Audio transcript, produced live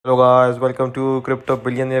Hello guys, welcome to Crypto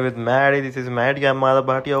Billionaire with Maddy. This is Maddy. I'm Madhav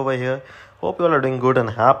Bhatia over here. Hope you all are doing good and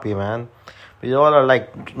happy, man. We all are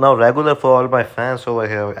like now regular for all my fans over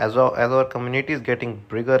here. As our community is getting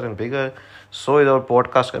bigger and bigger, so is our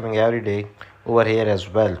podcast coming every day over here as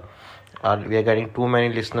well. We are getting too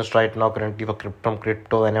many listeners right now currently from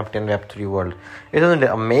crypto, NFT, and Web3 world. Isn't it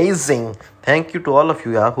amazing? Thank you to all of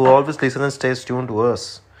you, yeah, who always listen and stays tuned to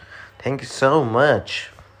us. Thank you so much.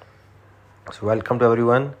 So welcome to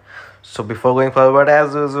everyone. So before going forward,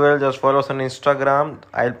 as usual, just follow us on Instagram.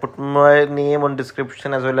 I'll put my name on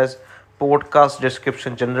description as well as podcast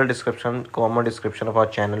description, general description, common description of our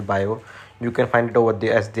channel bio. You can find it over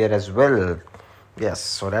there as well. Yes.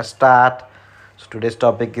 So let's start. So today's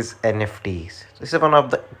topic is NFTs. This is one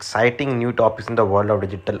of the exciting new topics in the world of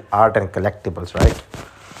digital art and collectibles, right?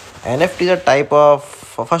 NFT is a type of.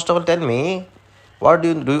 First of all, tell me, what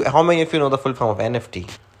do? How many of you know the full form of NFT?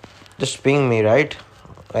 Just ping me, right?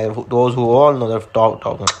 Those who all know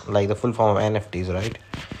the like the full form of NFTs, right?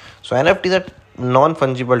 So NFTs are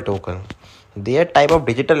non-fungible token. They are a type of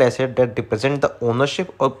digital asset that represent the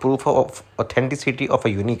ownership or proof of authenticity of a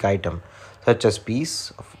unique item, such as piece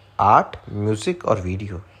of art, music, or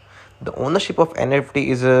video. The ownership of NFT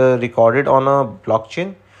is recorded on a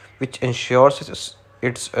blockchain, which ensures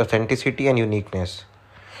its authenticity and uniqueness.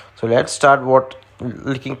 So let's start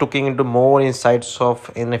looking into more insights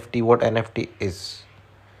of NFT, what NFT is.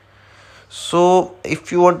 So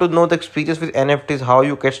if you want to know the experience with NFTs, how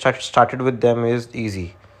you get started with them is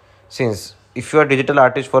easy. Since if you are a digital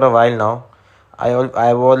artist for a while now,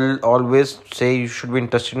 I will always say you should be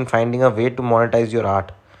interested in finding a way to monetize your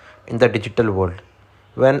art in the digital world.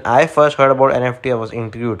 When I first heard about NFT, I was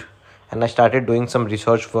intrigued and I started doing some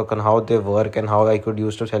research work on how they work and how I could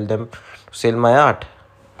use to sell my art.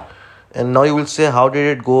 And now you will say, how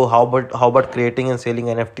did it go? How about creating and selling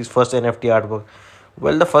NFTs? First NFT artwork.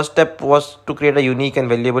 Well, the first step was to create a unique and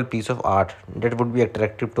valuable piece of art that would be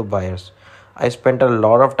attractive to buyers. I spent a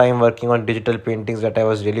lot of time working on digital paintings that I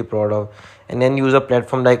was really proud of, and then use a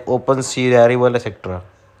platform like OpenSea, Rarible, etc.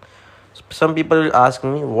 Some people ask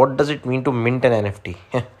me, what does it mean to mint an NFT?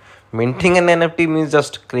 Minting an NFT means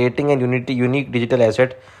just creating a unique digital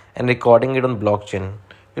asset and recording it on blockchain.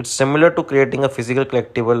 It's similar to creating a physical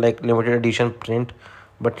collectible like limited edition print,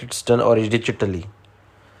 but it's done digitally.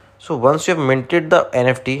 So once you have minted the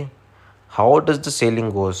NFT, how does the selling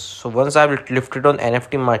goes? So once I've lifted on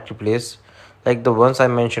NFT marketplace, like the ones I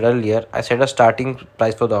mentioned earlier, I set a starting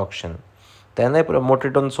price for the auction. Then I promote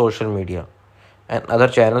it on social media and other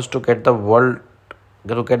channels to get the word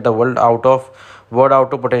out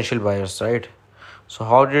to potential buyers, right? So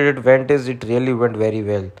how did it went is it really went very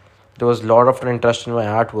well. There was a lot of interest in my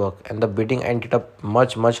artwork and the bidding ended up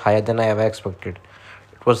much higher than I ever expected.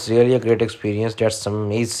 It was really a great experience. That's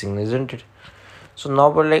amazing, isn't it? So now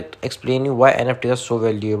we're like explaining why NFTs are so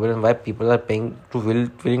valuable and why people are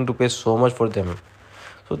willing to pay so much for them.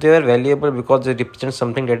 So they are valuable because they represent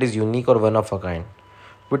something that is unique or one of a kind.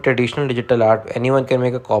 With traditional digital art, anyone can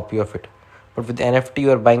make a copy of it. But with NFT,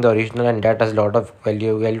 you are buying the original, and that has a lot of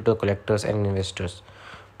value to collectors and investors.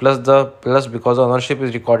 Plus because the ownership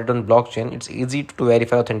is recorded on blockchain, it's easy to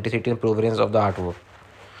verify authenticity and provenance of the artwork.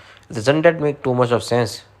 Doesn't that make too much of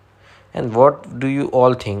sense? And what do you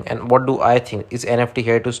all think? And what do I think? Is NFT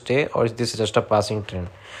here to stay, or is this just a passing trend?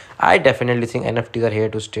 I definitely think NFTs are here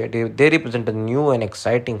to stay. They represent a new and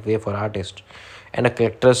exciting way for artists and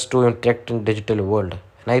collectors to interact in digital world.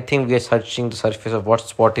 And I think we are searching the surface of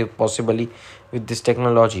what's possibly with this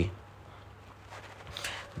technology.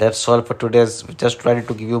 That's all for today's. Just tried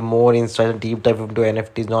to give you more insight and deep dive into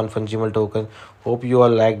NFTs, non-fungible token. Hope you all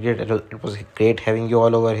liked it. It was great having you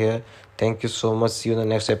all over here. Thank you so much. See you in the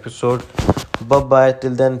next episode. Bye bye.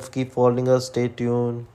 Till then, keep following us. Stay tuned.